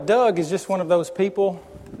Doug is just one of those people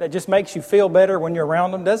that just makes you feel better when you're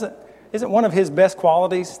around him. Isn't one of his best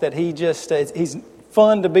qualities that he's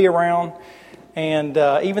fun to be around? And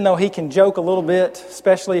even though he can joke a little bit,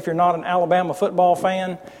 especially if you're not an Alabama football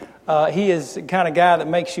fan, he is the kind of guy that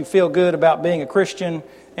makes you feel good about being a Christian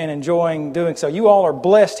and enjoying doing so. You all are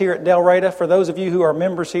blessed here at Del Reyta, for those of you who are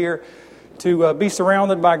members here, to be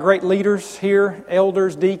surrounded by great leaders here,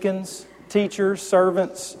 elders, deacons, teachers,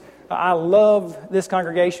 servants. I love this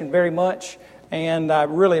congregation very much, and I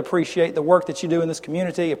really appreciate the work that you do in this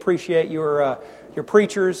community. Appreciate your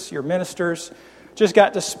preachers, your ministers. Just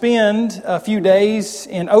got to spend a few days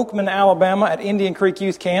in Oakman, Alabama at Indian Creek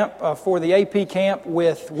Youth Camp for the AP camp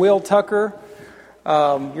with Will Tucker,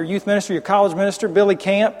 your youth minister, your college minister, Billy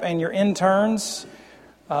Camp, and your interns.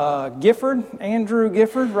 Andrew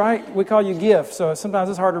Gifford, right? We call you Giff, so sometimes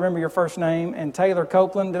it's hard to remember your first name. And Taylor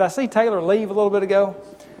Copeland. Did I see Taylor leave a little bit ago?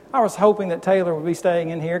 I was hoping that Taylor would be staying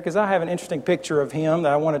in here because I have an interesting picture of him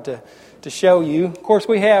that I wanted to show you. Of course,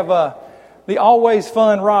 we have the always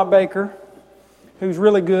fun Rob Baker, who's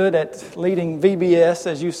really good at leading VBS,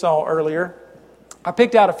 as you saw earlier. I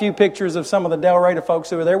picked out a few pictures of some of the Del Reyta folks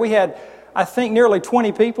who were there. We had, I think, nearly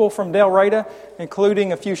 20 people from Del Reyta,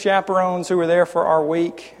 including a few chaperones who were there for our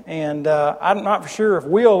week. And I'm not for sure if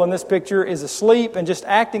Will in this picture is asleep and just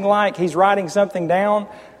acting like he's writing something down,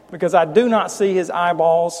 because I do not see his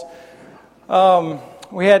eyeballs.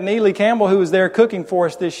 We had Neely Campbell, who was there cooking for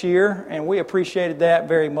us this year, and we appreciated that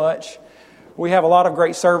very much. We have a lot of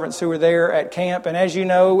great servants who are there at camp, and as you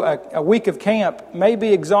know, a week of camp may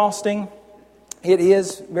be exhausting. It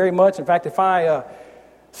is very much. In fact, if I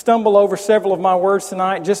stumble over several of my words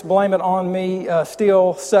tonight, just blame it on me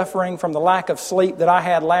still suffering from the lack of sleep that I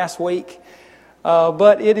had last week.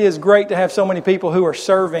 But it is great to have so many people who are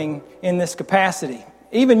serving in this capacity.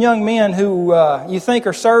 Even young men who you think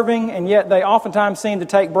are serving, and yet they oftentimes seem to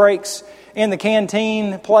take breaks in the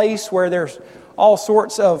canteen place where there's all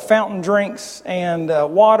sorts of fountain drinks and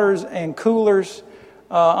waters and coolers.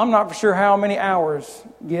 I'm not for sure how many hours,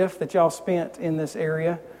 Giff, that y'all spent in this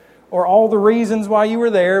area, or all the reasons why you were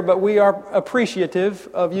there, but we are appreciative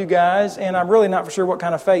of you guys, and I'm really not for sure what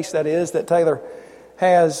kind of face that is that Taylor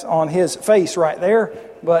has on his face right there,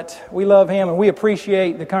 but we love him, and we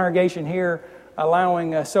appreciate the congregation here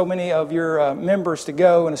allowing so many of your members to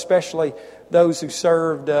go, and especially those who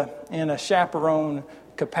served in a chaperone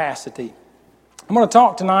capacity. I'm going to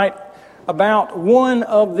talk tonight about one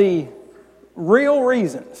of the real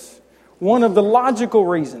reasons, one of the logical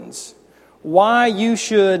reasons why you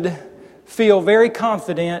should feel very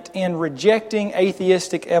confident in rejecting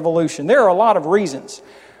atheistic evolution. There are a lot of reasons.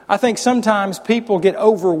 I think sometimes people get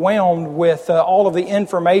overwhelmed with all of the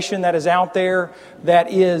information that is out there that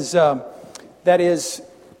is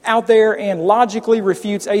out there and logically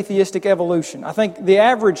refutes atheistic evolution. I think the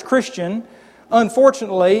average Christian,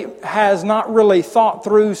 unfortunately, has not really thought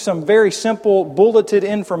through some very simple bulleted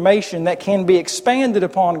information that can be expanded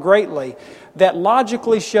upon greatly, that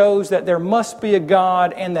logically shows that there must be a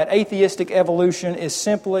God and that atheistic evolution is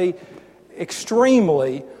simply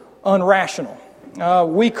extremely unrational.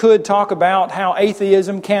 We could talk about how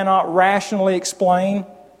atheism cannot rationally explain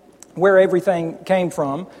where everything came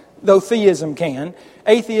from, though theism can.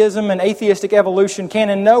 Atheism and atheistic evolution can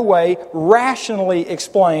in no way rationally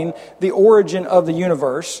explain the origin of the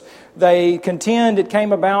universe. They contend it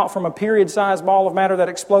came about from a period-sized ball of matter that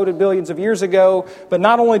exploded billions of years ago. But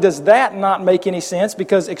not only does that not make any sense,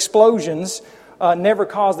 because explosions never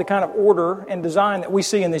cause the kind of order and design that we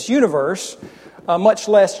see in this universe, much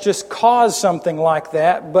less just cause something like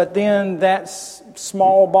that, but then that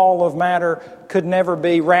small ball of matter could never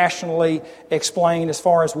be rationally explained as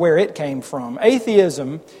far as where it came from.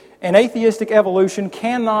 Atheism and atheistic evolution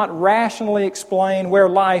cannot rationally explain where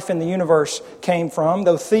life in the universe came from,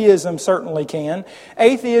 though theism certainly can.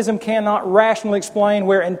 Atheism cannot rationally explain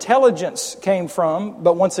where intelligence came from,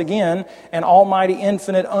 but once again, an almighty,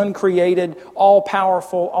 infinite, uncreated,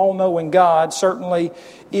 all-powerful, all-knowing God certainly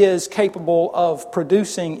is capable of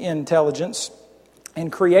producing intelligence and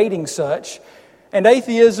creating such. And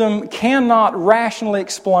atheism cannot rationally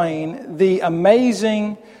explain the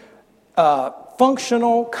amazing,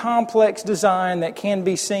 functional, complex design that can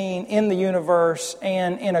be seen in the universe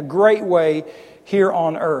and in a great way here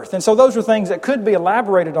on earth. And so those are things that could be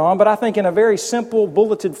elaborated on, but I think in a very simple,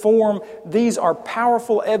 bulleted form, these are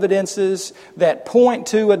powerful evidences that point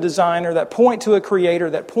to a designer, that point to a creator,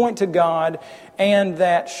 that point to God, and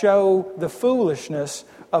that show the foolishness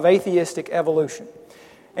of atheistic evolution.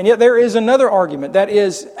 And yet there is another argument that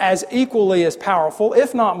is as equally as powerful,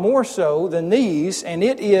 if not more so, than these, and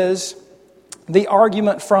it is the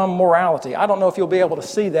argument from morality. I don't know if you'll be able to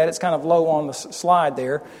see that. It's kind of low on the slide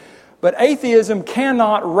there. But atheism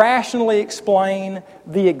cannot rationally explain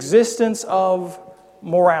the existence of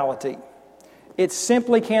morality. It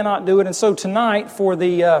simply cannot do it. And so tonight, for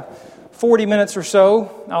the 40 minutes or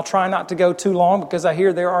so, I'll try not to go too long because I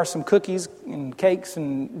hear there are some cookies and cakes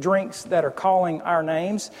and drinks that are calling our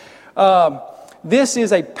names. This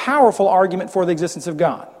is a powerful argument for the existence of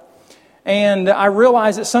God. And I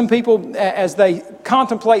realize that some people, as they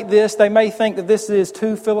contemplate this, they may think that this is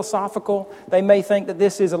too philosophical. They may think that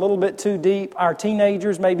this is a little bit too deep. Our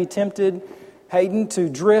teenagers may be tempted, Hayden, to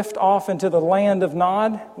drift off into the land of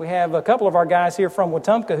Nod. We have a couple of our guys here from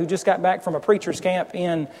Wetumpka who just got back from a preacher's camp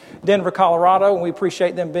in Denver, Colorado, and we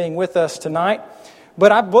appreciate them being with us tonight.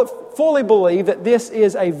 But I fully believe that this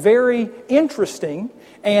is a very interesting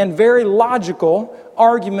and very logical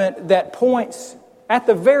argument that points, at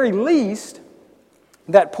the very least,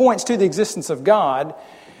 that points to the existence of God.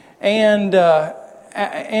 And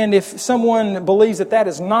if someone believes that that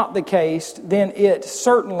is not the case, then it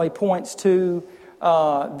certainly points to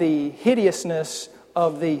the hideousness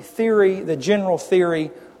of the theory, the general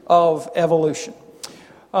theory of evolution.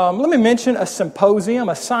 Let me mention a symposium,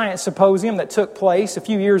 a science symposium that took place a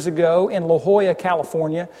few years ago in La Jolla,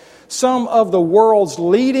 California. Some of the world's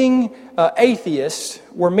leading atheists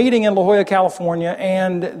were meeting in La Jolla, California,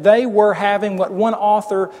 and they were having what one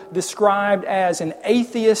author described as an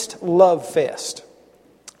atheist love fest.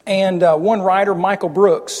 And one writer, Michael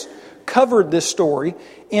Brooks, covered this story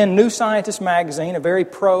in New Scientist magazine, a very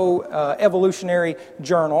pro-evolutionary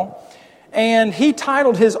journal. And he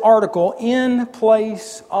titled his article, "In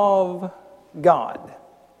Place of God."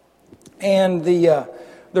 And the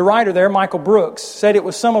writer there, Michael Brooks, said it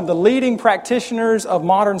was some of the leading practitioners of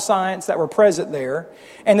modern science that were present there,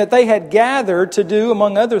 and that they had gathered to do,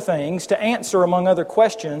 among other things, to answer, among other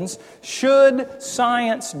questions, should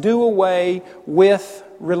science do away with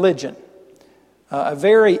religion? A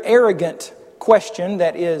very arrogant question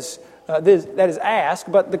that is asked,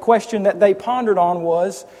 but the question that they pondered on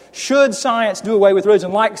was, should science do away with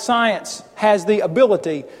religion? Like science has the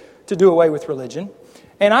ability to do away with religion.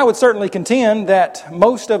 And I would certainly contend that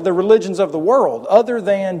most of the religions of the world, other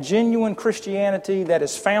than genuine Christianity that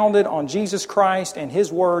is founded on Jesus Christ and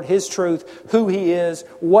His Word, His truth, who He is,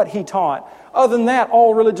 what He taught, other than that,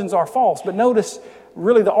 all religions are false. But notice,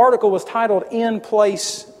 really the article was titled, "In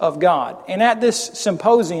Place of God." And at this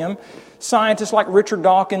symposium, scientists like Richard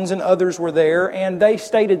Dawkins and others were there, and they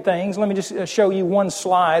stated things. Let me just show you one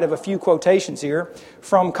slide of a few quotations here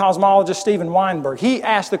from cosmologist Steven Weinberg. He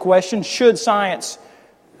asked the question, should science,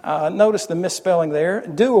 notice the misspelling there,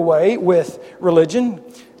 do away with religion?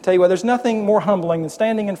 I'll tell you what, there's nothing more humbling than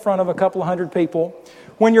standing in front of a couple of hundred people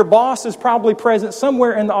when your boss is probably present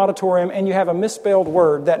somewhere in the auditorium and you have a misspelled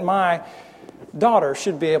word that my daughter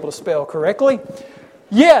should be able to spell correctly.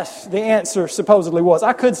 Yes, the answer supposedly was.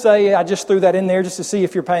 I could say I just threw that in there just to see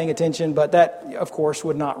if you're paying attention, but that, of course,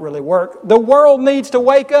 would not really work. The world needs to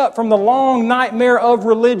wake up from the long nightmare of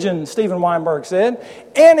religion, Steven Weinberg said.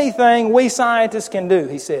 Anything we scientists can do,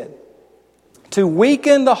 he said, to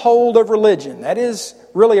weaken the hold of religion, that is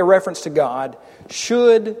really a reference to God,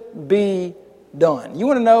 should be done. You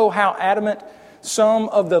want to know how adamant some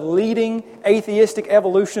of the leading atheistic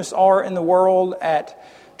evolutionists are in the world at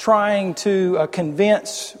trying to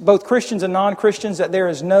convince both Christians and non-Christians that there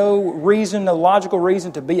is no reason, no logical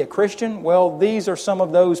reason to be a Christian? Well, these are some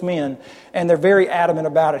of those men, and they're very adamant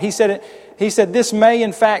about it. He said, this may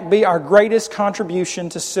in fact be our greatest contribution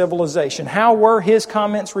to civilization. How were his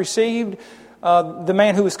comments received? The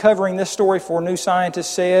man who was covering this story for New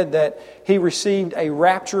Scientist said that he received a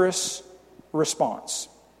rapturous response.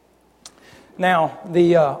 Now,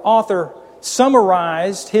 the author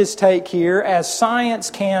summarized his take here as science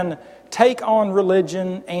can take on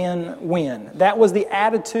religion and win. That was the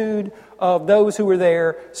attitude of those who were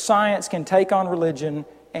there. Science can take on religion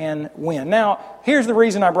and win. Now, here's the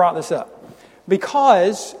reason I brought this up.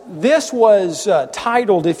 Because this was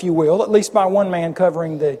titled, if you will, at least by one man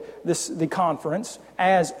covering the conference,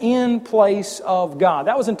 as In Place of God.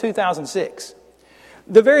 That was in 2006.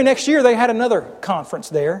 The very next year, they had another conference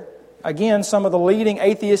there. Again, some of the leading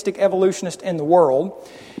atheistic evolutionists in the world.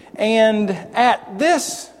 And at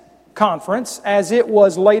this conference, as it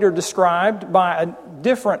was later described by a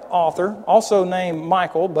different author, also named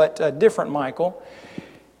Michael, but a different Michael,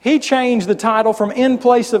 he changed the title from In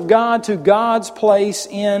Place of God to God's Place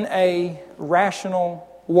in a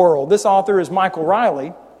Rational World. This author is Michael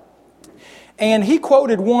Riley. And he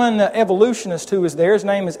quoted one evolutionist who was there, his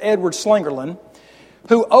name is Edward Slingerland,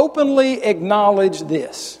 who openly acknowledged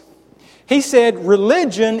this. He said,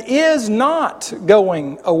 religion is not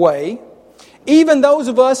going away. Even those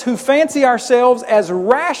of us who fancy ourselves as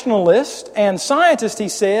rationalists and scientists, he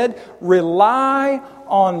said, rely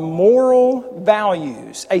on moral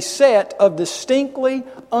values, a set of distinctly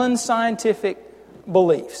unscientific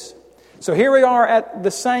beliefs. So here we are at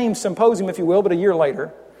the same symposium, if you will, but a year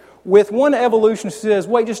later, with one evolutionist who says,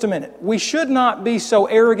 wait just a minute, we should not be so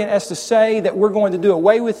arrogant as to say that we're going to do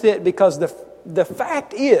away with it, because the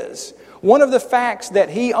fact is, one of the facts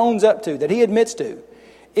that he owns up to, that he admits to,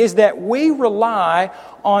 is that we rely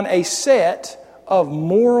on a set of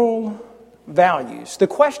moral values. The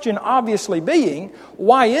question obviously being,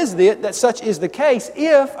 why is it that such is the case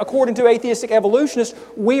if, according to atheistic evolutionists,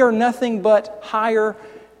 we are nothing but higher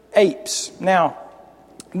apes? Now,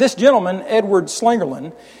 this gentleman, Edward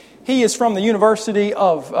Slingerland, he is from the University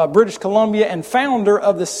of British Columbia and founder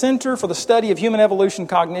of the Center for the Study of Human Evolution,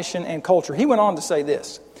 Cognition, and Culture. He went on to say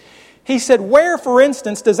this. He said, where, for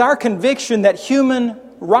instance, does our conviction that human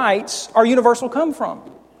rights are universal come from?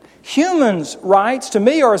 Humans' rights, to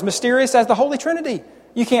me, are as mysterious as the Holy Trinity.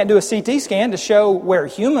 You can't do a CT scan to show where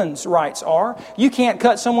humans' rights are. You can't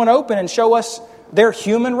cut someone open and show us their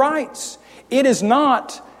human rights. It is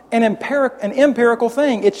not an empirical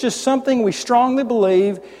thing. It's just something we strongly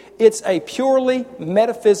believe. It's a purely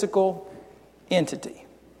metaphysical entity.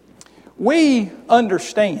 We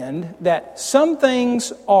understand that some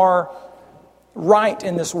things are right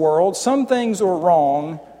in this world, some things are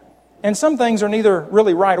wrong, and some things are neither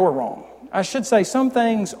really right or wrong. I should say some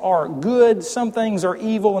things are good, some things are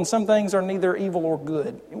evil, and some things are neither evil or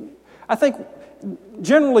good. I think,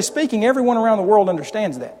 generally speaking, everyone around the world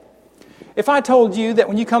understands that. If I told you that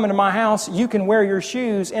when you come into my house, you can wear your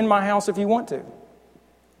shoes in my house if you want to.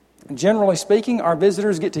 Generally speaking, our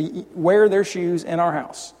visitors get to wear their shoes in our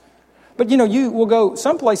house. But you will go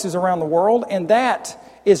some places around the world, and that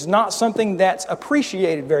is not something that's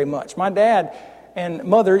appreciated very much. My dad and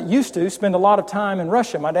mother used to spend a lot of time in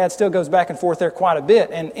Russia. My dad still goes back and forth there quite a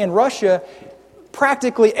bit. And in Russia,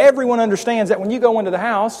 practically everyone understands that when you go into the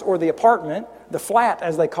house or the apartment, the flat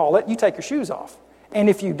as they call it, you take your shoes off. And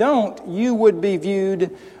if you don't, you would be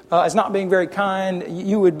viewed as not being very kind.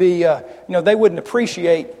 You would be, they wouldn't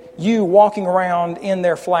appreciate you walking around in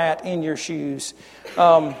their flat in your shoes.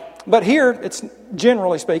 But here, it's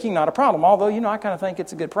generally speaking not a problem. Although, I kind of think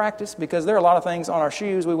it's a good practice because there are a lot of things on our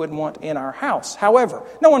shoes we wouldn't want in our house. However,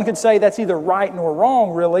 no one could say that's either right nor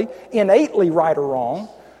wrong, really, innately right or wrong.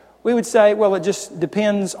 We would say, well, it just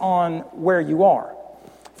depends on where you are.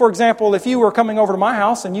 For example, if you were coming over to my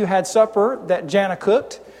house and you had supper that Jana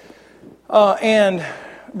cooked, and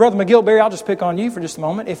Brother McGilberry, I'll just pick on you for just a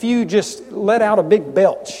moment. If you just let out a big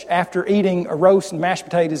belch after eating a roast and mashed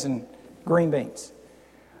potatoes and green beans,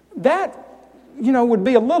 that, would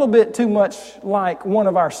be a little bit too much like one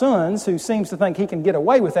of our sons who seems to think he can get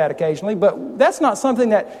away with that occasionally, but that's not something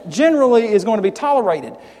that generally is going to be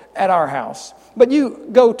tolerated at our house. But you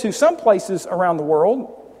go to some places around the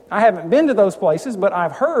world. I haven't been to those places, but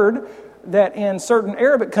I've heard that in certain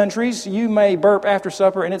Arabic countries, you may burp after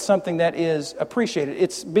supper, and it's something that is appreciated.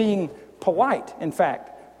 It's being polite, in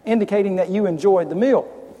fact, indicating that you enjoyed the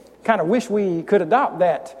meal. Kind of wish we could adopt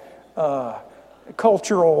that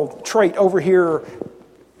cultural trait over here.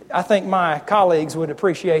 I think my colleagues would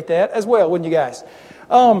appreciate that as well, wouldn't you guys?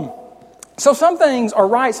 So some things are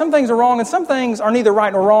right, some things are wrong, and some things are neither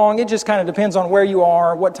right nor wrong. It just kind of depends on where you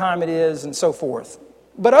are, what time it is, and so forth.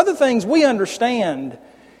 But other things we understand,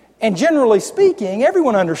 and generally speaking,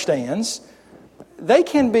 everyone understands, they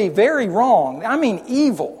can be very wrong. I mean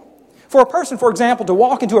evil. For a person, for example, to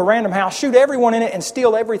walk into a random house, shoot everyone in it, and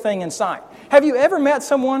steal everything in sight. Have you ever met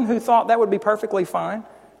someone who thought that would be perfectly fine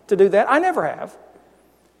to do that? I never have.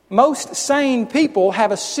 Most sane people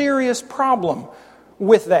have a serious problem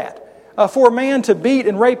with that. For a man to beat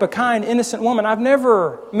and rape a kind, innocent woman, I've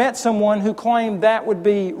never met someone who claimed that would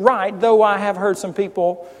be right, though I have heard some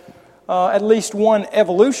people, at least one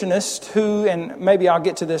evolutionist who, and maybe I'll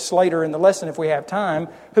get to this later in the lesson if we have time,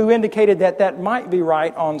 who indicated that that might be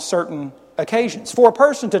right on certain occasions. For a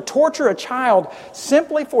person to torture a child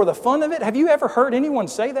simply for the fun of it, have you ever heard anyone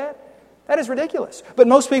say that? That is ridiculous. But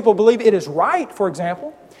most people believe it is right, for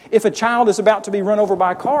example. If a child is about to be run over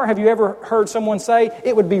by a car, have you ever heard someone say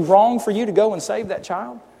it would be wrong for you to go and save that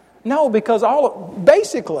child? No, because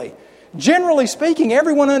basically, generally speaking,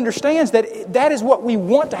 everyone understands that that is what we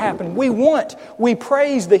want to happen. We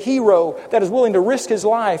praise the hero that is willing to risk his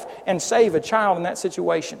life and save a child in that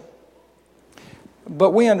situation.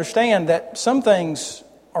 But we understand that some things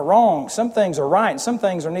are wrong, some things are right, some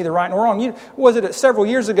things are neither right nor wrong. Was it several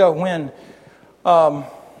years ago when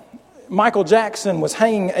Michael Jackson was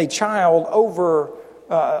hanging a child over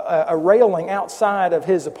a railing outside of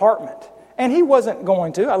his apartment? And he wasn't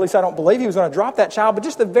going to, at least I don't believe he was going to drop that child, but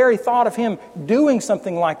just the very thought of him doing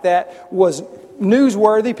something like that was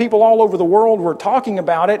newsworthy. People all over the world were talking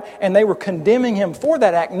about it, and they were condemning him for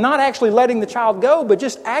that act, not actually letting the child go, but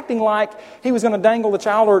just acting like he was going to dangle the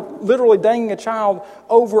child, or literally dangling a child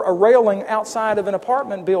over a railing outside of an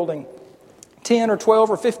apartment building 10 or 12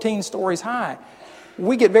 or 15 stories high.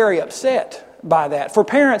 We get very upset by that. For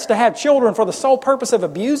parents to have children for the sole purpose of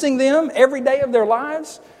abusing them every day of their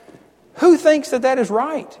lives, who thinks that that is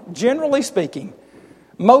right? Generally speaking,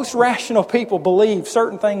 most rational people believe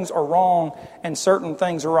certain things are wrong and certain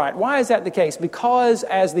things are right. Why is that the case? Because,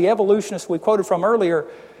 as the evolutionist we quoted from earlier,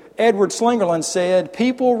 Edward Slingerland said,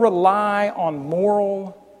 people rely on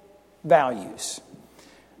moral values.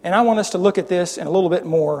 And I want us to look at this in a little bit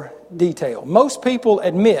more detail. Most people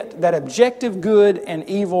admit that objective good and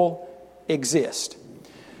evil exist.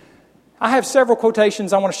 I have several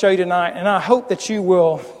quotations I want to show you tonight, and I hope that you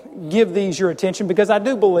will give these your attention, because I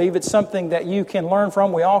do believe it's something that you can learn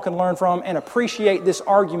from, we all can learn from, and appreciate this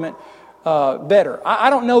argument better. I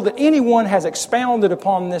don't know that anyone has expounded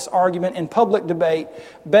upon this argument in public debate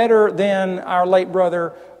better than our late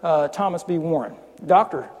brother Thomas B. Warren,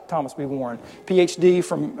 Dr. Thomas B. Warren, Ph.D.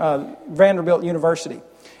 from Vanderbilt University.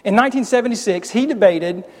 In 1976, he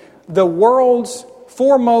debated the world's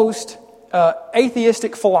foremost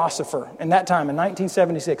atheistic philosopher in that time, in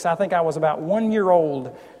 1976. I think I was about 1 year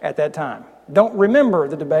old at that time. Don't remember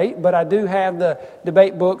the debate, but I do have the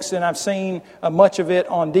debate books, and I've seen much of it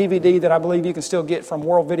on DVD that I believe you can still get from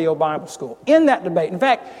World Video Bible School. In that debate, in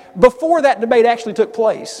fact, before that debate actually took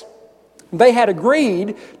place, they had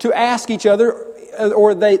agreed to ask each other,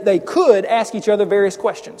 or they could ask each other various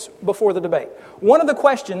questions before the debate. One of the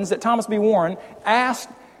questions that Thomas B. Warren asked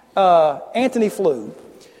Antony Flew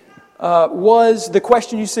was the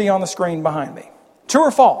question you see on the screen behind me. True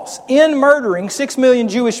or false? In murdering 6 million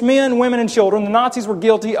Jewish men, women, and children, the Nazis were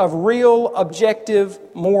guilty of real, objective,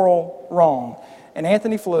 moral wrong. And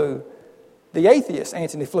Antony Flew, the atheist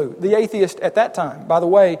at that time, by the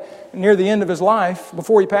way, near the end of his life,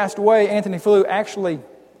 before he passed away, Antony Flew actually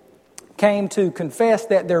came to confess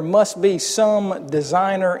that there must be some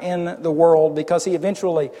designer in the world, because he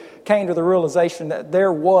eventually came to the realization that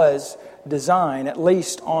there was design, at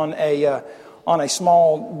least on a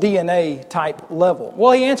small DNA type level.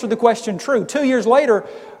 Well, he answered the question true. 2 years later,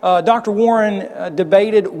 Dr. Warren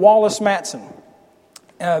debated Wallace Matson.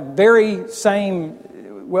 Very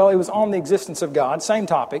same, well, it was on the existence of God, same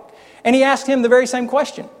topic. And he asked him the very same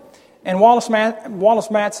question. And Wallace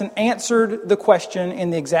Matson answered the question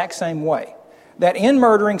in the exact same way. That in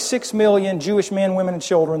murdering 6 million Jewish men, women, and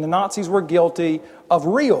children, the Nazis were guilty of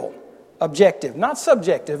real, objective, not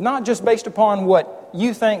subjective, not just based upon what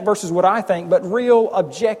you think versus what I think, but real,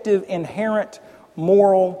 objective, inherent,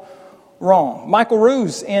 moral wrong. Michael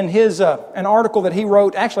Ruse, in his an article that he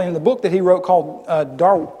wrote, actually in the book that he wrote called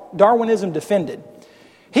Darwinism Defended,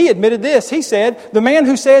 he admitted this. He said, the man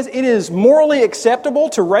who says it is morally acceptable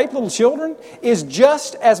to rape little children is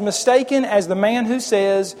just as mistaken as the man who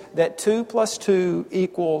says that 2 + 2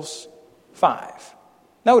 = 5.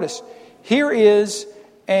 Notice, here is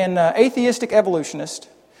an atheistic evolutionist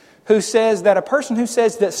who says that a person who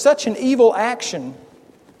says that such an evil action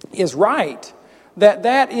is right,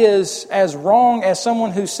 that is as wrong as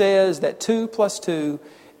someone who says that 2 + 2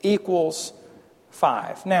 =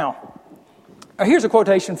 5. Now, here's a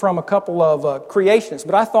quotation from a couple of creationists,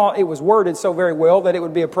 but I thought it was worded so very well that it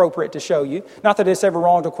would be appropriate to show you. Not that it's ever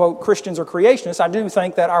wrong to quote Christians or creationists. I do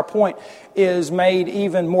think that our point is made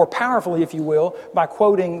even more powerfully, if you will, by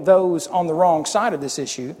quoting those on the wrong side of this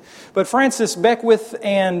issue. But Francis Beckwith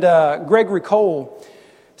and Gregory Cole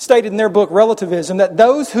stated in their book Relativism that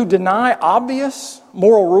those who deny obvious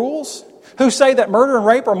moral rules, who say that murder and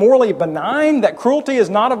rape are morally benign, that cruelty is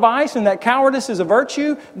not a vice, and that cowardice is a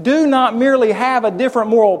virtue, do not merely have a different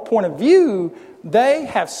moral point of view, they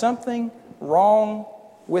have something wrong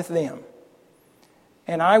with them.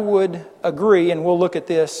 And I would agree, and we'll look at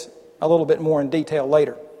this a little bit more in detail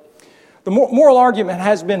later. The moral argument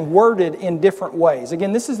has been worded in different ways.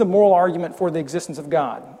 Again, this is the moral argument for the existence of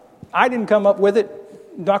God. I didn't come up with it.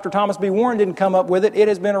 Dr. Thomas B. Warren didn't come up with it. It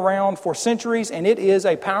has been around for centuries, and it is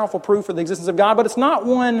a powerful proof of the existence of God, but it's not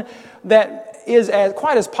one that is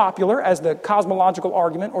quite as popular as the cosmological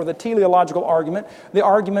argument or the teleological argument, the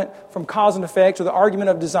argument from cause and effect, or the argument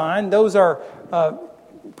of design. Those are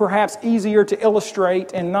perhaps easier to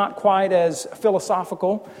illustrate and not quite as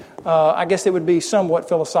philosophical. I guess it would be somewhat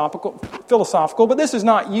philosophical, but this is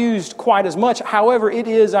not used quite as much. However, it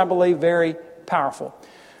is, I believe, very powerful.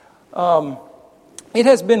 It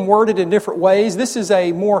has been worded in different ways. This is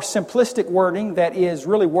a more simplistic wording that is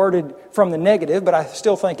really worded from the negative, but I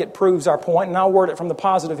still think it proves our point, and I'll word it from the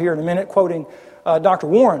positive here in a minute, quoting Dr.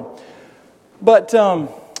 Warren. But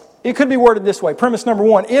it could be worded this way. Premise number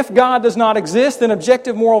 1, if God does not exist, then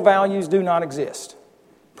objective moral values do not exist.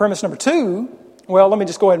 Premise number 2, well, let me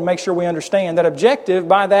just go ahead and make sure we understand that objective,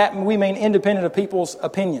 by that we mean independent of people's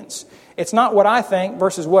opinions. It's not what I think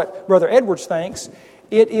versus what Brother Edwards thinks.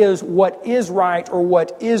 It is what is right or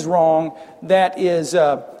what is wrong that is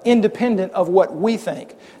independent of what we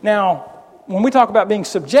think. Now, when we talk about being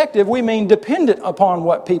subjective, we mean dependent upon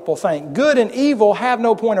what people think. Good and evil have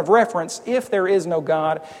no point of reference if there is no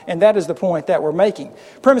God, and that is the point that we're making.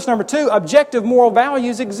 Premise number 2, objective moral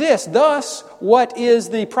values exist. Thus, what is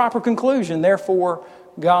the proper conclusion? Therefore,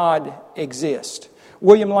 God exists.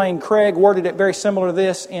 William Lane Craig worded it very similar to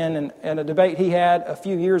this in a debate he had a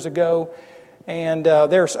few years ago. And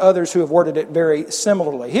there's others who have worded it very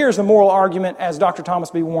similarly. Here's the moral argument as Dr.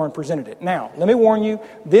 Thomas B. Warren presented it. Now, let me warn you,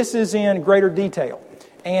 this is in greater detail.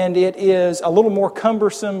 And it is a little more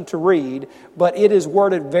cumbersome to read, but it is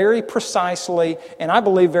worded very precisely and I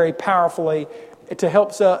believe very powerfully to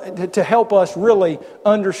help us really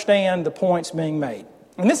understand the points being made.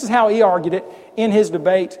 And this is how he argued it in his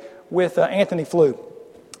debate with Anthony Flew.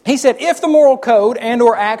 He said, if the moral code and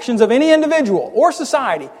or actions of any individual or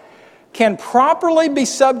society can properly be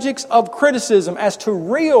subjects of criticism as to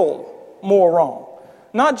real moral wrong.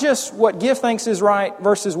 Not just what Giff thinks is right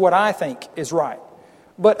versus what I think is right,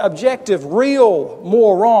 but objective, real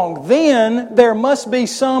moral wrong. Then there must be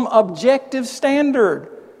some objective standard,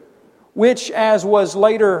 which, as was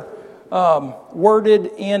later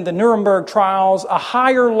worded in the Nuremberg trials, a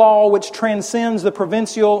higher law which transcends the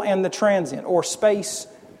provincial and the transient, or space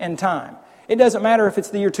and time. It doesn't matter if it's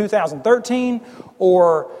the year 2013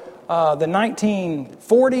 or the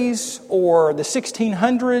 1940s or the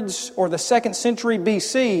 1600s or the 2nd century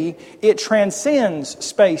BC, it transcends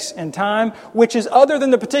space and time, which is other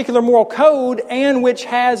than the particular moral code and which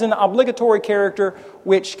has an obligatory character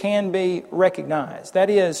which can be recognized. That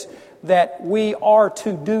is, that we are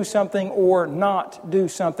to do something or not do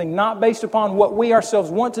something, not based upon what we ourselves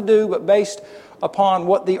want to do, but based upon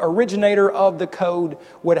what the originator of the code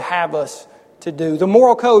would have us to do. The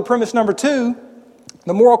moral code, premise number 2,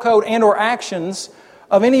 the moral code and or actions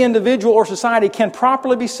of any individual or society can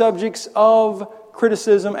properly be subjects of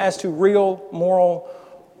criticism as to real moral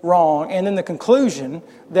wrong. And then the conclusion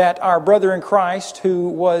that our brother in Christ, who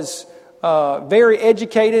was very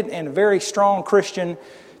educated and a very strong Christian,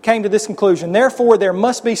 came to this conclusion. Therefore, there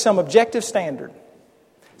must be some objective standard,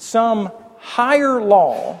 some higher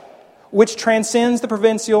law which transcends the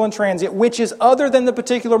provincial and transient, which is other than the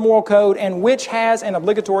particular moral code, and which has an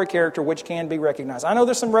obligatory character which can be recognized. I know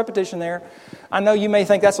there's some repetition there. I know you may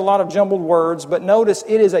think that's a lot of jumbled words, but notice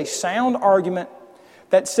it is a sound argument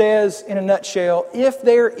that says, in a nutshell, if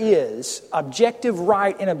there is objective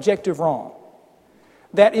right and objective wrong,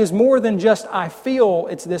 that is more than just I feel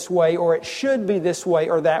it's this way or it should be this way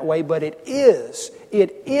or that way, but it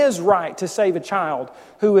is right to save a child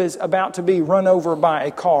who is about to be run over by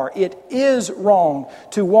a car. It is wrong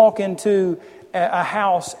to walk into a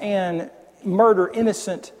house and murder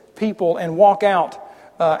innocent people and walk out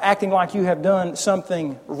acting like you have done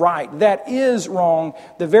something right. That is wrong.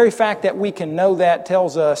 The very fact that we can know that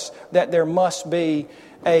tells us that there must be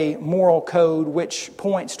a moral code which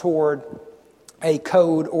points toward a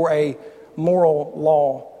code or a moral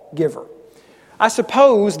law giver. I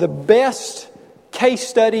suppose the best case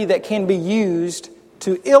study that can be used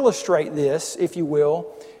to illustrate this, if you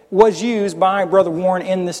will, was used by Brother Warren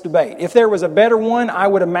in this debate. If there was a better one, I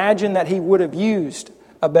would imagine that he would have used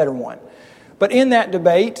a better one. But in that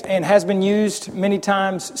debate, and has been used many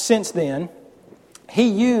times since then, he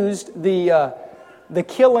used the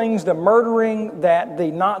killings, the murdering that the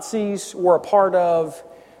Nazis were a part of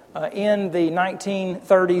in the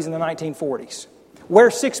 1930s and the 1940s,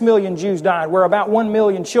 where 6 million Jews died, where about 1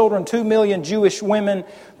 million children, 2 million Jewish women,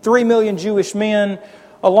 3 million Jewish men,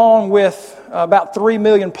 along with about 3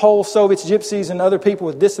 million Poles, Soviets, Gypsies, and other people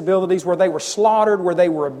with disabilities, where they were slaughtered, where they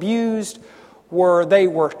were abused, where they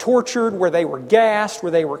were tortured, where they were gassed,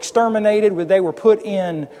 where they were exterminated, where they were put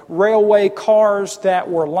in railway cars that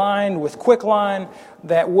were lined with quicklime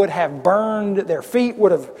that would have burned their feet,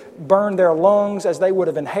 would have burned their lungs as they would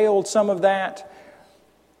have inhaled some of that.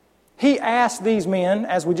 He asked these men,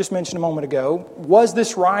 as we just mentioned a moment ago, was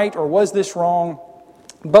this right or was this wrong?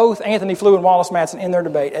 Both Anthony Flew and Wallace Madsen in their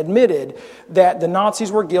debate admitted that the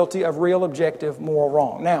Nazis were guilty of real objective moral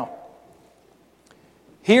wrong. Now,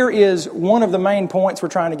 here is one of the main points we're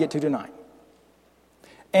trying to get to tonight,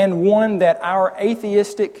 and one that our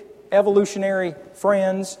atheistic evolutionary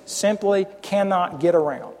friends simply cannot get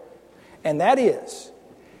around. And that is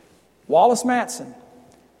Wallace Matson,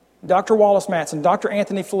 Dr. Wallace Matson, Dr.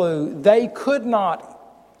 Anthony Flew, they could not,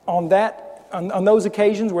 on those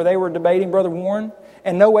occasions where they were debating Brother Warren,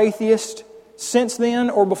 and no atheist since then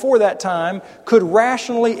or before that time could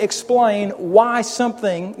rationally explain why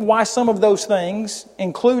some of those things,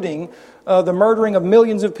 including the murdering of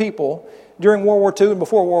millions of people during World War II and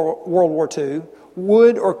before World War II,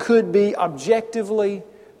 would or could be objectively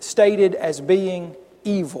stated as being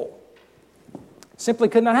evil. Simply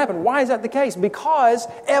could not happen. Why is that the case? Because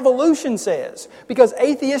evolution says. Because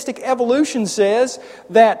atheistic evolution says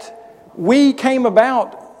that we came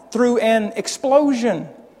about through an explosion.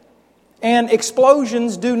 And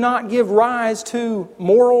explosions do not give rise to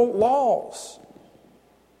moral laws.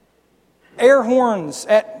 Air horns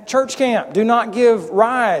at church camp do not give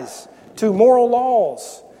rise to moral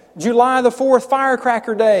laws. July the 4th,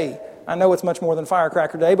 Firecracker Day. I know it's much more than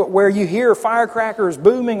Firecracker Day, but where you hear firecrackers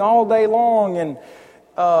booming all day long and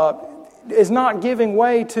is not giving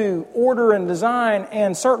way to order and design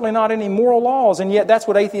and certainly not any moral laws. And yet that's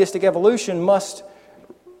what atheistic evolution must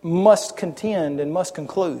contend and must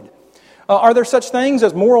conclude. Are there such things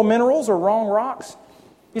as moral minerals or wrong rocks?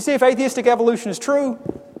 You see, if atheistic evolution is true,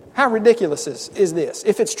 how ridiculous is this?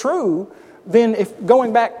 If it's true, then if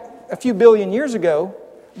going back a few billion years ago,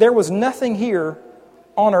 there was nothing here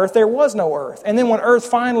on Earth. There was no Earth. And then when Earth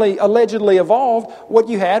finally allegedly evolved, what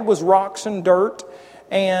you had was rocks and dirt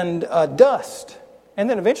and dust. And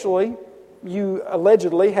then eventually, you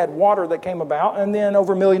allegedly had water that came about. And then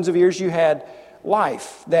over millions of years, you had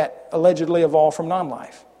life that allegedly evolved from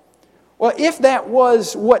non-life. Well, if that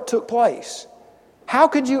was what took place, how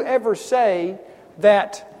could you ever say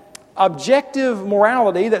that objective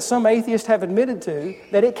morality that some atheists have admitted to,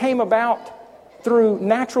 that it came about through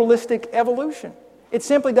naturalistic evolution? It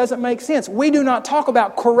simply doesn't make sense. We do not talk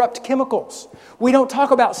about corrupt chemicals. We don't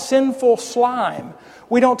talk about sinful slime.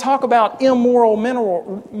 We don't talk about immoral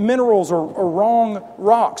minerals or wrong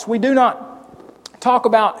rocks. We do not talk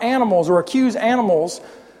about animals or accuse animals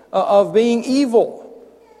of being evil.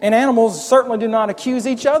 And animals certainly do not accuse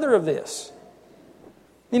each other of this.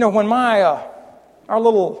 You know, when our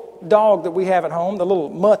little dog that we have at home, the little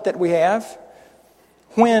mutt that we have,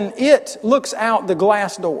 when it looks out the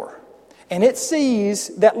glass door and it sees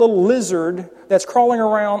that little lizard that's crawling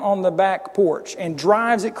around on the back porch and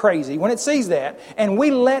drives it crazy, when it sees that and we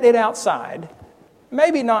let it outside,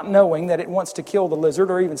 maybe not knowing that it wants to kill the lizard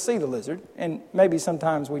or even see the lizard, and maybe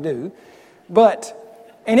sometimes we do,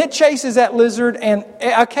 and it chases that lizard and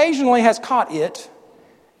occasionally has caught it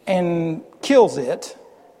and kills it,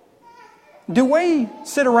 do we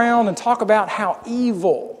sit around and talk about how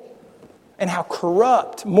evil and how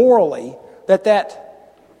corrupt morally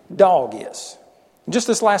that dog is? Just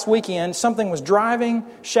this last weekend, something was driving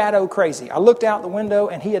Shadow crazy. I looked out the window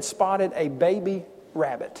and he had spotted a baby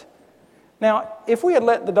rabbit. Now, if we had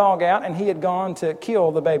let the dog out and he had gone to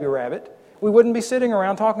kill the baby rabbit, we wouldn't be sitting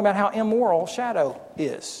around talking about how immoral Shadow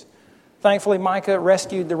is. Thankfully, Micah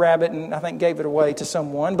rescued the rabbit and I think gave it away to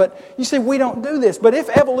someone. But you see, we don't do this. But if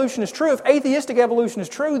evolution is true, if atheistic evolution is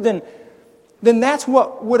true, then that's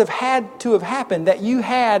what would have had to have happened, that you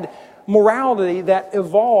had morality that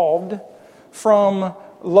evolved from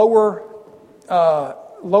lower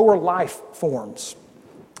life forms.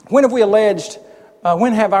 When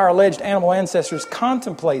have our alleged animal ancestors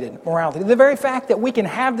contemplated morality? The very fact that we can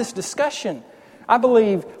have this discussion, I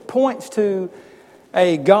believe, points to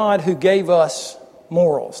a God who gave us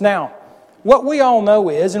morals. Now, what we all know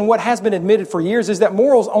is, and what has been admitted for years, is that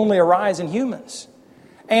morals only arise in humans.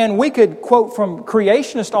 And we could quote from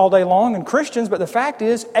creationists all day long and Christians, but the fact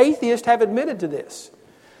is, atheists have admitted to this.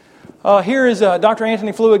 Here is Dr.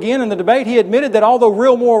 Anthony Flew again in the debate. He admitted that although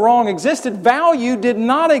real moral wrong existed, value did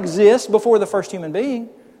not exist before the first human being.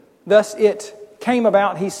 Thus it came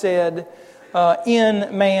about, he said,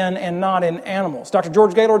 in man and not in animals. Dr.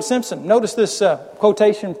 George Gaylord Simpson, notice this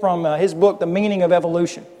quotation from his book, The Meaning of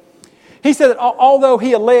Evolution. He said that although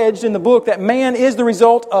he alleged in the book that man is the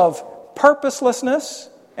result of purposelessness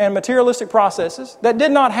and materialistic processes that did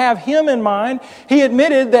not have him in mind, he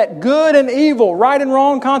admitted that good and evil, right and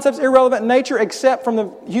wrong, concepts irrelevant in nature except from the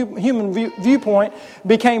human viewpoint,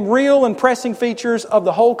 became real and pressing features of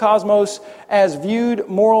the whole cosmos as viewed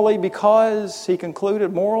morally, because, he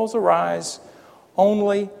concluded, morals arise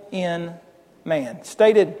only in man.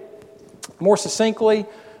 Stated more succinctly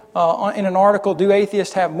in an article, Do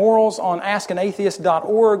Atheists Have Morals? On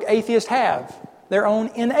askanatheist.org, atheists have their own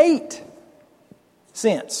innate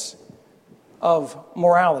sense of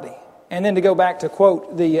morality. And then to go back to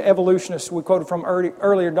quote the evolutionist we quoted from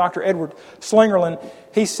earlier, Dr. Edward Slingerland,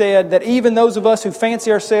 he said that even those of us who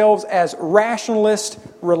fancy ourselves as rationalists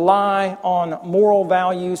rely on moral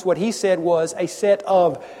values. What he said was a set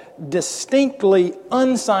of distinctly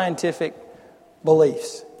unscientific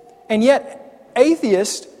beliefs. And yet,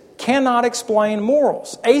 atheists cannot explain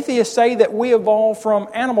morals. Atheists say that we evolved from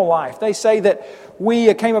animal life. They say that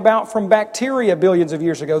we came about from bacteria billions of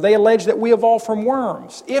years ago. They allege that we evolved from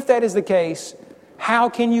worms. If that is the case, how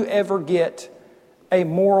can you ever get a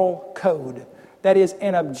moral code? That is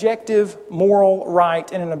an objective moral right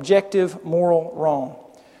and an objective moral wrong.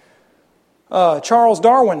 Charles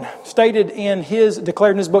Darwin stated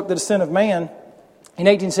declared in his book, The Descent of Man, in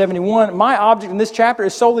 1871, my object in this chapter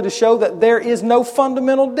is solely to show that there is no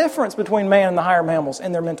fundamental difference between man and the higher mammals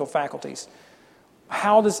in their mental faculties.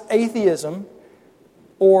 How does atheism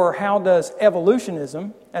or how does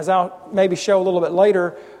evolutionism, as I'll maybe show a little bit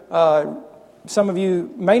later, some of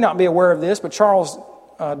you may not be aware of this, but Charles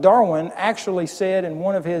Darwin actually said in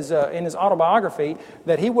one of his autobiography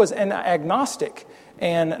that he was an agnostic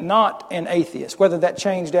and not an atheist. Whether that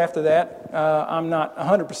changed after that, I'm not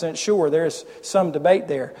 100% sure. There's some debate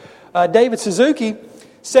there. David Suzuki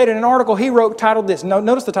said in an article he wrote titled this.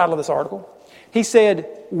 Notice the title of this article. He said,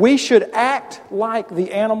 "We should act like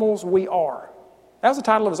the animals we are." That was the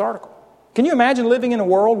title of his article. Can you imagine living in a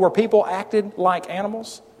world where people acted like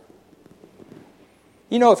animals?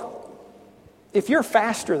 You know, if you're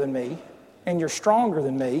faster than me and you're stronger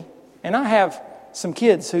than me, and I have some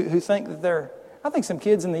kids who think that I think some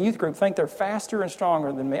kids in the youth group think they're faster and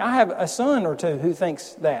stronger than me. I have a son or two who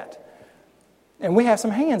thinks that. And we have some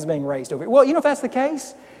hands being raised over it. Well, you know, if that's the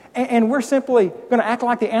case, and we're simply going to act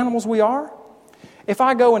like the animals we are, if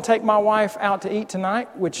I go and take my wife out to eat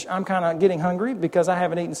tonight, which I'm kind of getting hungry because I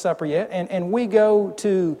haven't eaten supper yet, and we go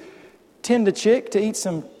to Tend a Chick to eat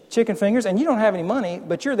some chicken fingers, and you don't have any money,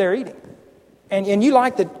 but you're there eating. And you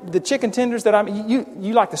like the chicken tenders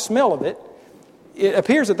you like the smell of it. It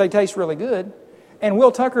appears that they taste really good. And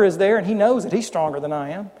Will Tucker is there, and he knows that he's stronger than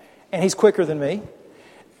I am, and he's quicker than me,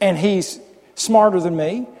 and he's smarter than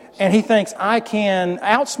me, and he thinks I can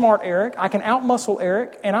outsmart Eric, I can outmuscle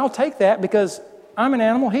Eric, and I'll take that because I'm an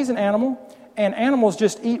animal, he's an animal, and animals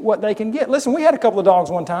just eat what they can get. Listen, we had a couple of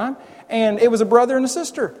dogs one time, and it was a brother and a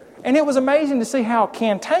sister, and it was amazing to see how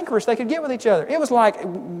cantankerous they could get with each other. It was like,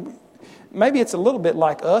 maybe it's a little bit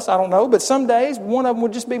like us, I don't know, but some days one of them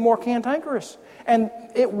would just be more cantankerous. And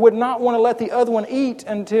it would not want to let the other one eat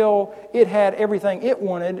until it had everything it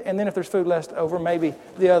wanted. And then if there's food left over, maybe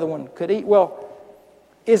the other one could eat. Well,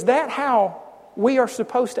 is that how we are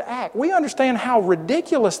supposed to act? We understand how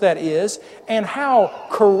ridiculous that is and how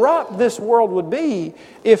corrupt this world would be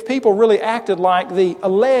if people really acted like the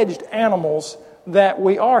alleged animals that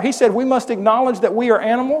we are. He said we must acknowledge that we are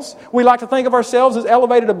animals. We like to think of ourselves as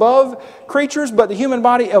elevated above creatures, but the human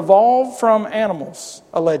body evolved from animals,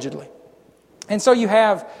 allegedly. And so you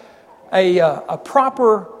have a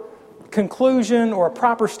proper conclusion or a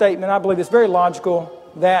proper statement, I believe it's very logical,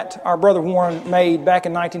 that our brother Warren made back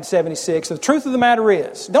in 1976. The truth of the matter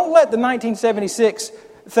is, don't let the 1976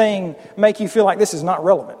 thing make you feel like this is not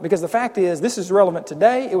relevant. Because the fact is, this is relevant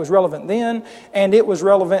today, it was relevant then, and it was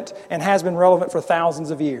relevant and has been relevant for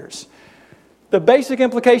thousands of years. The basic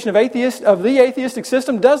implication of the atheistic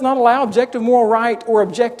system does not allow objective moral right or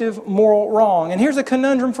objective moral wrong. And here's a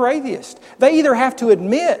conundrum for atheists. They either have to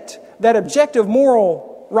admit that objective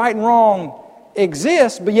moral right and wrong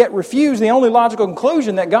exists, but yet refuse the only logical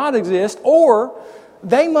conclusion that God exists, or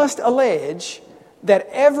they must allege that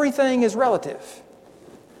everything is relative,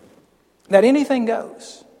 that anything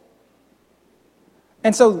goes.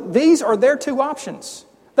 And so these are their two options.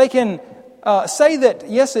 They can say that,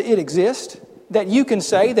 yes, it exists, that you can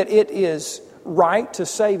say that it is right to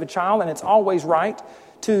save a child, and it's always right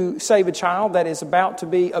to save a child that is about to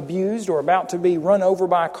be abused or about to be run over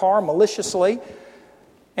by a car maliciously.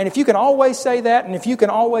 And if you can always say that, and if you can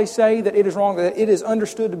always say that it is wrong, that it is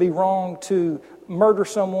understood to be wrong to murder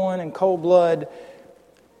someone in cold blood,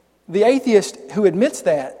 the atheist who admits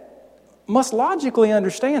that must logically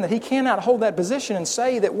understand that he cannot hold that position and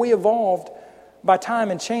say that we evolved by time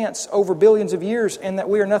and chance over billions of years and that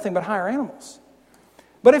we are nothing but higher animals.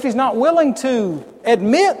 But if he's not willing to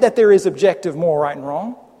admit that there is objective moral right and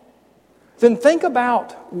wrong, then think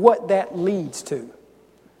about what that leads to.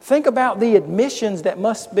 Think about the admissions that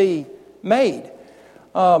must be made.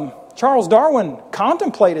 Charles Darwin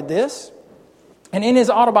contemplated this, and in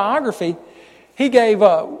his autobiography, he gave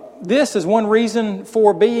this as one reason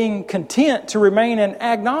for being content to remain an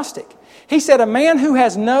agnostic. He said, a man who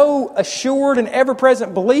has no assured and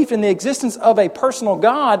ever-present belief in the existence of a personal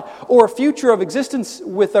God or a future of existence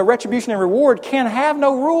with a retribution and reward can have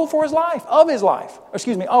no rule for of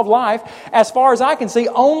life, as far as I can see,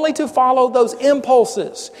 only to follow those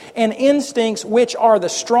impulses and instincts which are the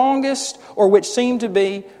strongest or which seem to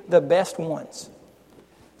be the best ones.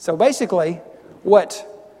 So basically, what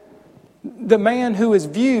the man who is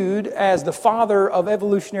viewed as the father of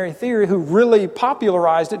evolutionary theory, who really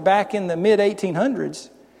popularized it back in the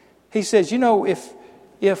mid-1800s, he says, if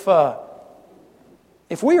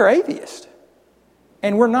we are atheists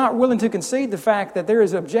and we're not willing to concede the fact that there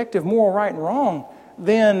is objective moral right and wrong,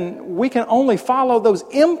 then we can only follow those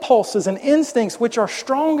impulses and instincts which are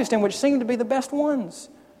strongest and which seem to be the best ones.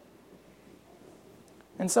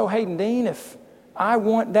 And so, Hayden Dean, if I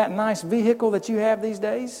want that nice vehicle that you have these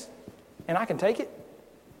days, and I can take it,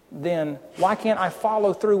 then why can't I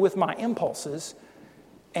follow through with my impulses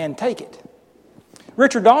and take it?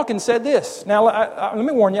 Richard Dawkins said this. Now, let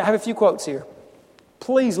me warn you, I have a few quotes here.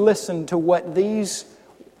 Please listen to what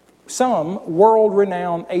some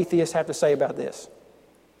world-renowned atheists have to say about this.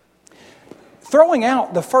 Throwing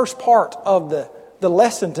out the first part of the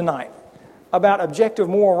lesson tonight about objective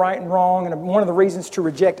moral right and wrong and one of the reasons to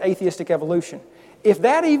reject atheistic evolution, if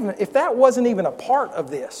that wasn't even a part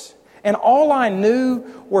of this, and all I knew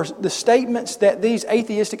were the statements that these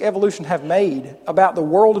atheistic evolutionists have made about the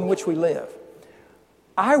world in which we live,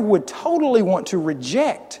 I would totally want to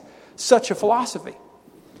reject such a philosophy.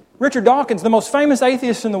 Richard Dawkins, the most famous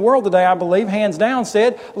atheist in the world today, I believe, hands down,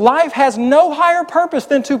 said, life has no higher purpose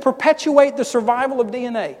than to perpetuate the survival of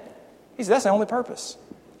DNA. He said, that's the only purpose.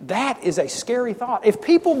 That is a scary thought. If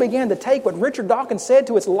people began to take what Richard Dawkins said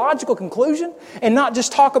to its logical conclusion and not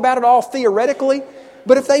just talk about it all theoretically,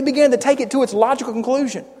 but if they began to take it to its logical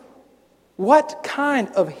conclusion, what kind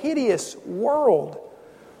of hideous world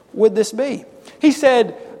would this be? He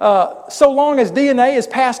said, so long as DNA is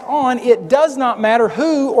passed on, it does not matter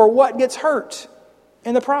who or what gets hurt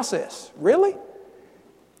in the process. Really?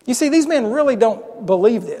 You see, these men really don't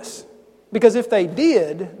believe this. Because if they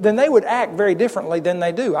did, then they would act very differently than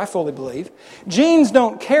they do, I fully believe. Genes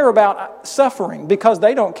don't care about suffering because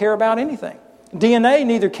they don't care about anything. DNA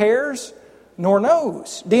neither cares nor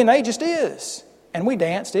knows. DNA just is. And we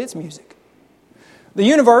dance to its music. The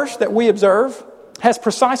universe that we observe has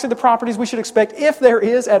precisely the properties we should expect if there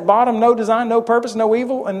is, at bottom, no design, no purpose, no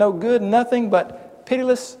evil, and no good, nothing but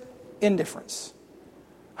pitiless indifference.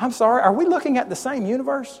 I'm sorry, are we looking at the same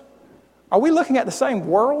universe? Are we looking at the same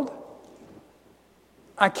world?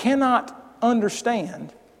 I cannot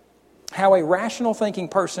understand how a rational thinking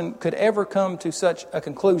person could ever come to such a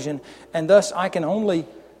conclusion, and thus I can only,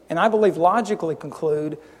 and I believe logically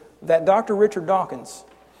conclude, that Dr. Richard Dawkins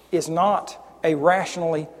is not a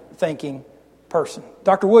rationally thinking person.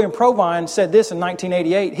 Dr. William Provine said this in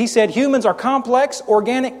 1988. He said, humans are complex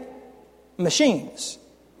organic machines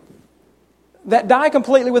that die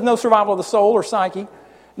completely with no survival of the soul or psyche.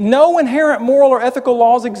 No inherent moral or ethical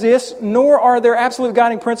laws exist, nor are there absolute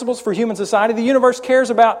guiding principles for human society. The universe cares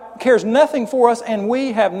nothing for us, and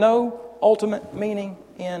we have no ultimate meaning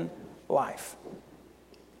in life.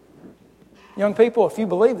 Young people, if you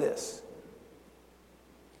believe this,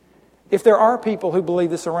 if there are people who believe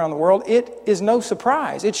this around the world, it is no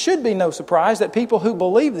surprise. It should be no surprise that people who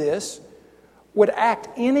believe this would act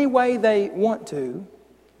any way they want to,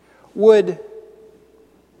 would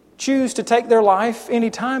choose to take their life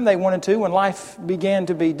any time they wanted to when life began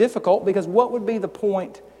to be difficult, because what would be the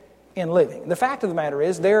point in living? The fact of the matter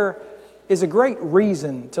is there is a great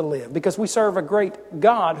reason to live, because we serve a great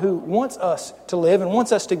God who wants us to live and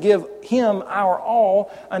wants us to give Him our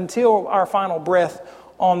all until our final breath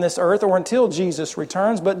on this earth or until Jesus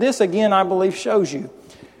returns. But this, again, I believe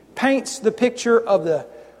paints the picture of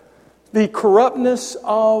the corruptness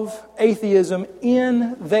of atheism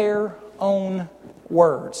in their own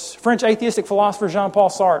words. French atheistic philosopher Jean-Paul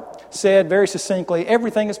Sartre said very succinctly,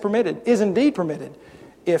 everything is indeed permitted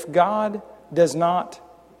if God does not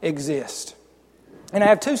exist. And I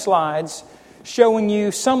have two slides showing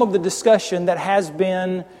you some of the discussion that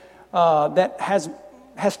has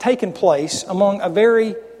taken place among a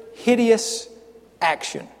very hideous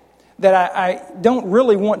action that I don't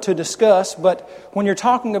really want to discuss, but when you're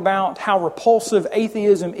talking about how repulsive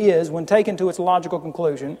atheism is when taken to its logical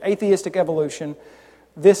conclusion, atheistic evolution,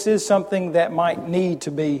 this is something that might need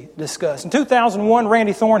to be discussed. In 2001,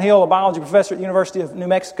 Randy Thornhill, a biology professor at the University of New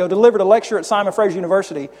Mexico, delivered a lecture at Simon Fraser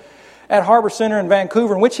University at Harbor Center in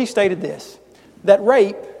Vancouver, in which he stated this, that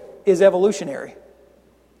rape is evolutionary,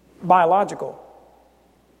 biological,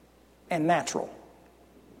 and natural.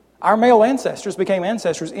 Our male ancestors became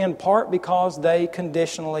ancestors in part because they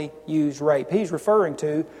conditionally used rape. He's referring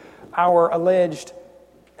to our alleged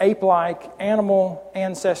ape-like animal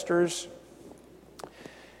ancestors.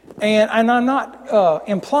 And I'm not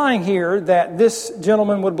implying here that this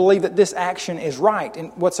gentleman would believe that this action is right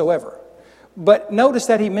whatsoever. But notice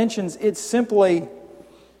that he mentions it's simply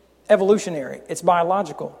evolutionary. It's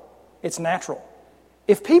biological. It's natural.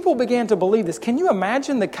 If people began to believe this, can you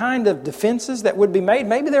imagine the kind of defenses that would be made?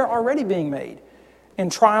 Maybe they're already being made in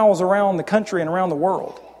trials around the country and around the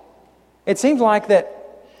world. It seems like that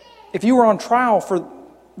if you were on trial for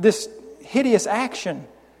this hideous action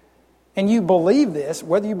and you believe this,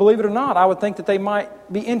 whether you believe it or not, I would think that they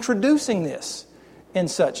might be introducing this in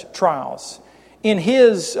such trials. In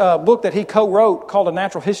his book that he co-wrote called A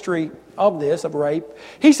Natural History of rape,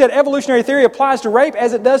 he said evolutionary theory applies to rape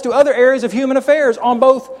as it does to other areas of human affairs. On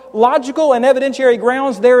both logical and evidentiary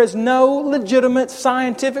grounds, there is no legitimate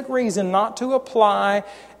scientific reason not to apply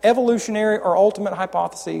evolutionary or ultimate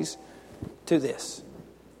hypotheses to this.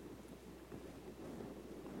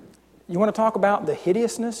 You want to talk about the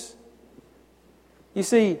hideousness? You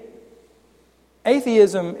see,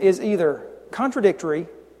 atheism is either contradictory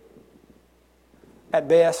at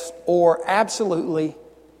best or absolutely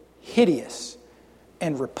hideous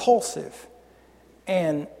and repulsive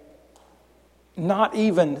and not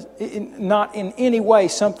in any way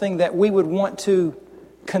something that we would want to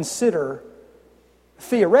consider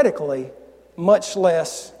theoretically, much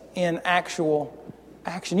less in actual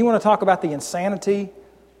action. You want to talk about the insanity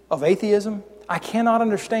of atheism? I cannot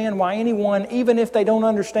understand why anyone, even if they don't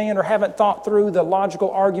understand or haven't thought through the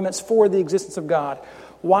logical arguments for the existence of God,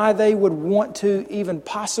 why they would want to even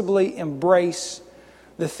possibly embrace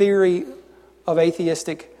the theory of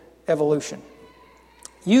atheistic evolution.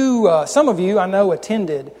 Some of you, I know,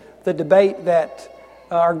 attended the debate that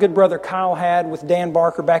our good brother Kyle had with Dan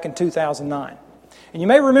Barker back in 2009. And you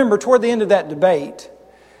may remember toward the end of that debate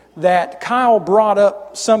that Kyle brought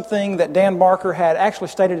up something that Dan Barker had actually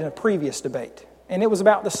stated in a previous debate. And it was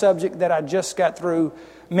about the subject that I just got through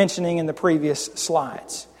mentioning in the previous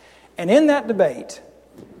slides. And in that debate,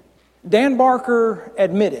 Dan Barker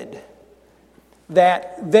admitted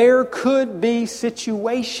that there could be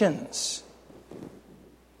situations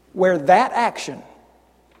where that action,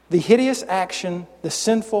 the hideous action, the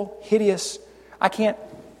sinful, hideous, I don't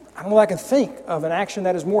know that I can think of an action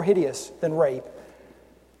that is more hideous than rape,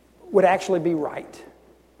 would actually be right.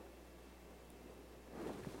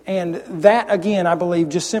 And that, again, I believe,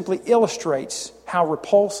 just simply illustrates how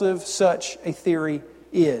repulsive such a theory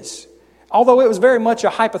is. Although it was very much a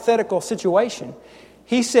hypothetical situation,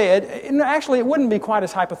 he said, and actually it wouldn't be quite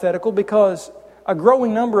as hypothetical because a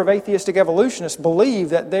growing number of atheistic evolutionists believe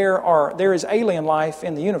that there is alien life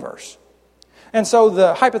in the universe. And so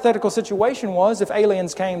the hypothetical situation was if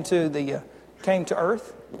aliens came to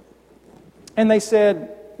Earth and they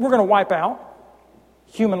said, we're going to wipe out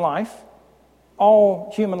human life,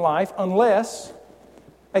 all human life, unless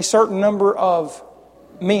a certain number of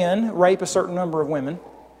men rape a certain number of women.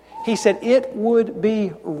 He said it would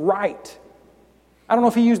be right. I don't know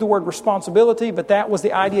if he used the word responsibility, but that was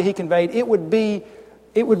the idea he conveyed. It would be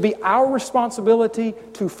our responsibility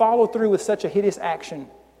to follow through with such a hideous action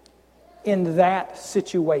in that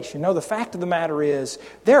situation. No, the fact of the matter is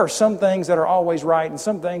there are some things that are always right and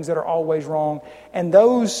some things that are always wrong. And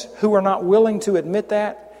those who are not willing to admit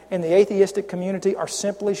that in the atheistic community are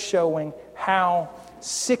simply showing how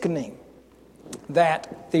sickening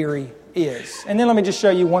that theory is. And then let me just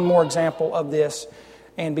show you one more example of this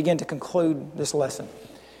and begin to conclude this lesson.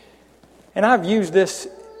 And I've used this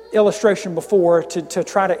illustration before to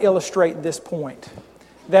try to illustrate this point.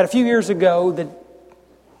 That a few years ago, the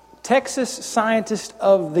Texas Scientist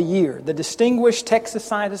of the Year, the distinguished Texas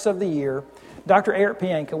Scientist of the Year, Dr. Eric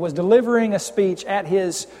Pianka, was delivering a speech at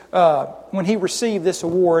his when he received this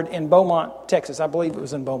award in Beaumont, Texas. I believe it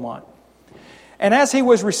was in Beaumont. And as he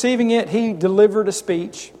was receiving it, he delivered a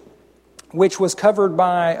speech which was covered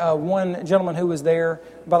by one gentleman who was there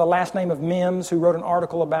by the last name of Mims, who wrote an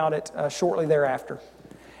article about it shortly thereafter.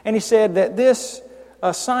 And he said that this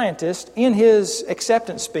scientist, in his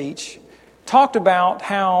acceptance speech, talked about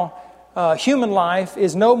how human life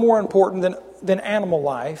is no more important than animal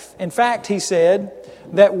life. In fact, he said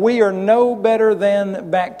that we are no better than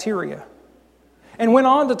bacteria. And went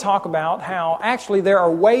on to talk about how actually there are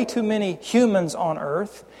way too many humans on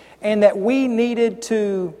earth and that we needed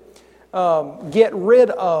to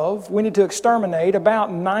we need to exterminate about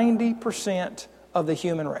 90% of the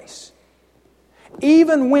human race.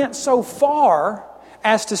 Even went so far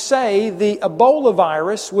as to say the Ebola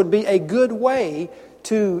virus would be a good way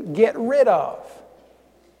to get rid of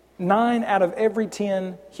 9 out of every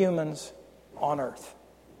 10 humans on earth.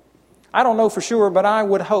 I don't know for sure, but I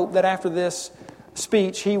would hope that after this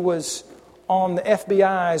speech, he was on the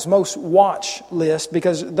FBI's most watch list,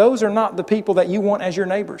 because those are not the people that you want as your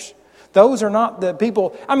neighbors. Those are not the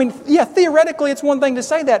people. I mean, yeah, theoretically it's one thing to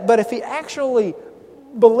say that, but if he actually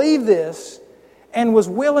believed this and was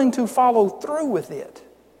willing to follow through with it,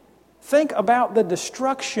 think about the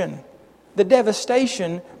destruction, the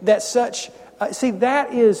devastation that such...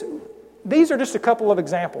 these are just a couple of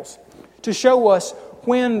examples to show us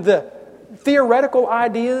when the theoretical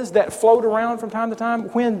ideas that float around from time to time,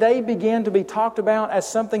 when they begin to be talked about as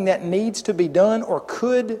something that needs to be done or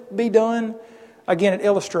could be done, again, it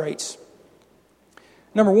illustrates,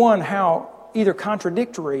 number one, how either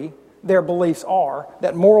contradictory their beliefs are,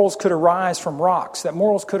 that morals could arise from rocks, that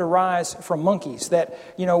morals could arise from monkeys, that,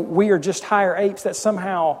 we are just higher apes that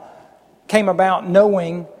somehow came about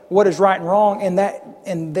knowing what is right and wrong,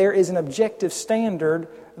 and there is an objective standard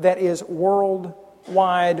that is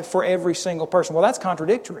worldwide for every single person. Well, that's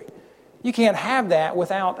contradictory. You can't have that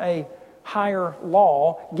without a higher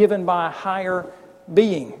law given by a higher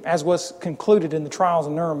being, as was concluded in the trials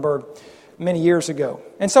of Nuremberg many years ago.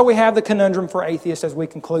 And so we have the conundrum for atheists as we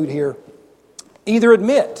conclude here. Either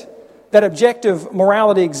admit that objective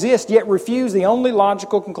morality exists, yet refuse the only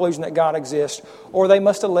logical conclusion that God exists, or they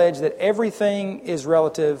must allege that everything is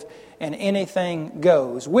relative and anything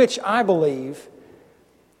goes, which I believe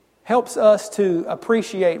helps us to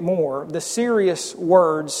appreciate more the serious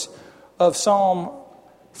words of Psalm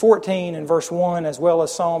 14 and verse 1, as well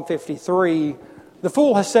as Psalm 53. The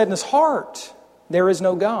fool has said in his heart, there is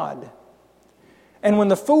no God. And when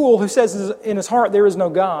the fool who says in his heart, there is no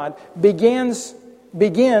God, begins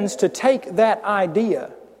to take that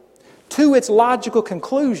idea to its logical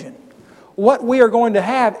conclusion, what we are going to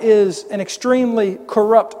have is an extremely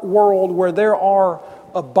corrupt world where there are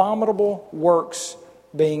abominable works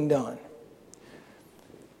being done.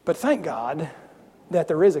 But thank God that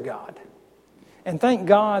there is a God. And thank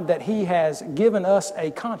God that He has given us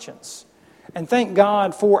a conscience. And thank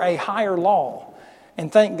God for a higher law.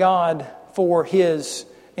 And thank God for His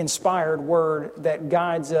inspired Word that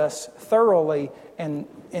guides us thoroughly and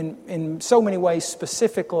in so many ways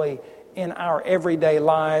specifically in our everyday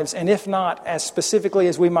lives. And if not as specifically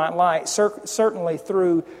as we might like, certainly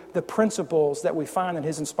through the principles that we find in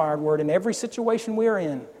His inspired Word in every situation we are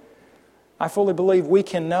in. I fully believe we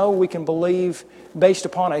can know, we can believe based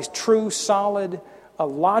upon a true, solid, a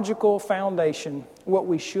logical foundation what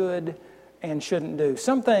we should and shouldn't do.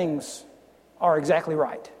 Some things are exactly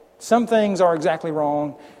right. Some things are exactly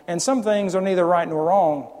wrong. And some things are neither right nor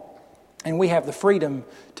wrong. And we have the freedom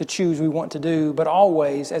to choose what we want to do. But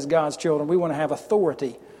always, as God's children, we want to have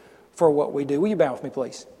authority for what we do. Will you bow with me,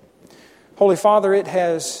 please? Holy Father, it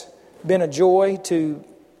has been a joy to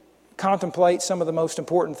contemplate some of the most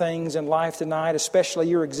important things in life tonight, especially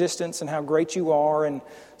your existence and how great you are and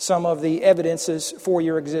some of the evidences for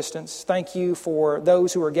your existence. Thank you for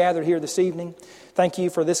those who are gathered here this evening. Thank you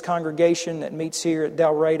for this congregation that meets here at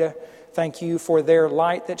Dalraida. Thank you for their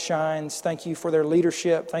light that shines. Thank you for their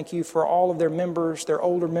leadership. Thank you for all of their members, their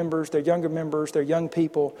older members, their younger members, their young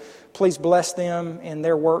people. Please bless them in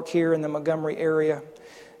their work here in the Montgomery area.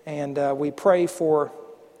 And we pray for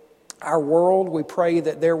our world. We pray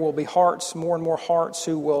that there will be hearts, more and more hearts,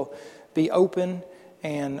 who will be open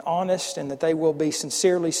and honest, and that they will be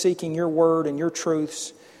sincerely seeking your word and your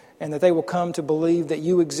truths, and that they will come to believe that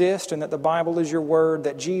you exist and that the Bible is your word,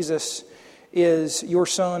 that Jesus is your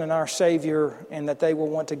Son and our Savior, and that they will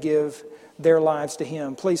want to give their lives to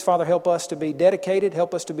Him. Please, Father, help us to be dedicated,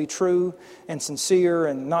 help us to be true and sincere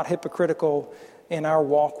and not hypocritical in our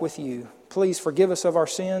walk with you. Please forgive us of our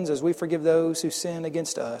sins as we forgive those who sin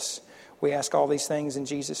against us. We ask all these things in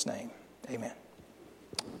Jesus' name. Amen.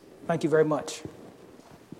 Thank you very much.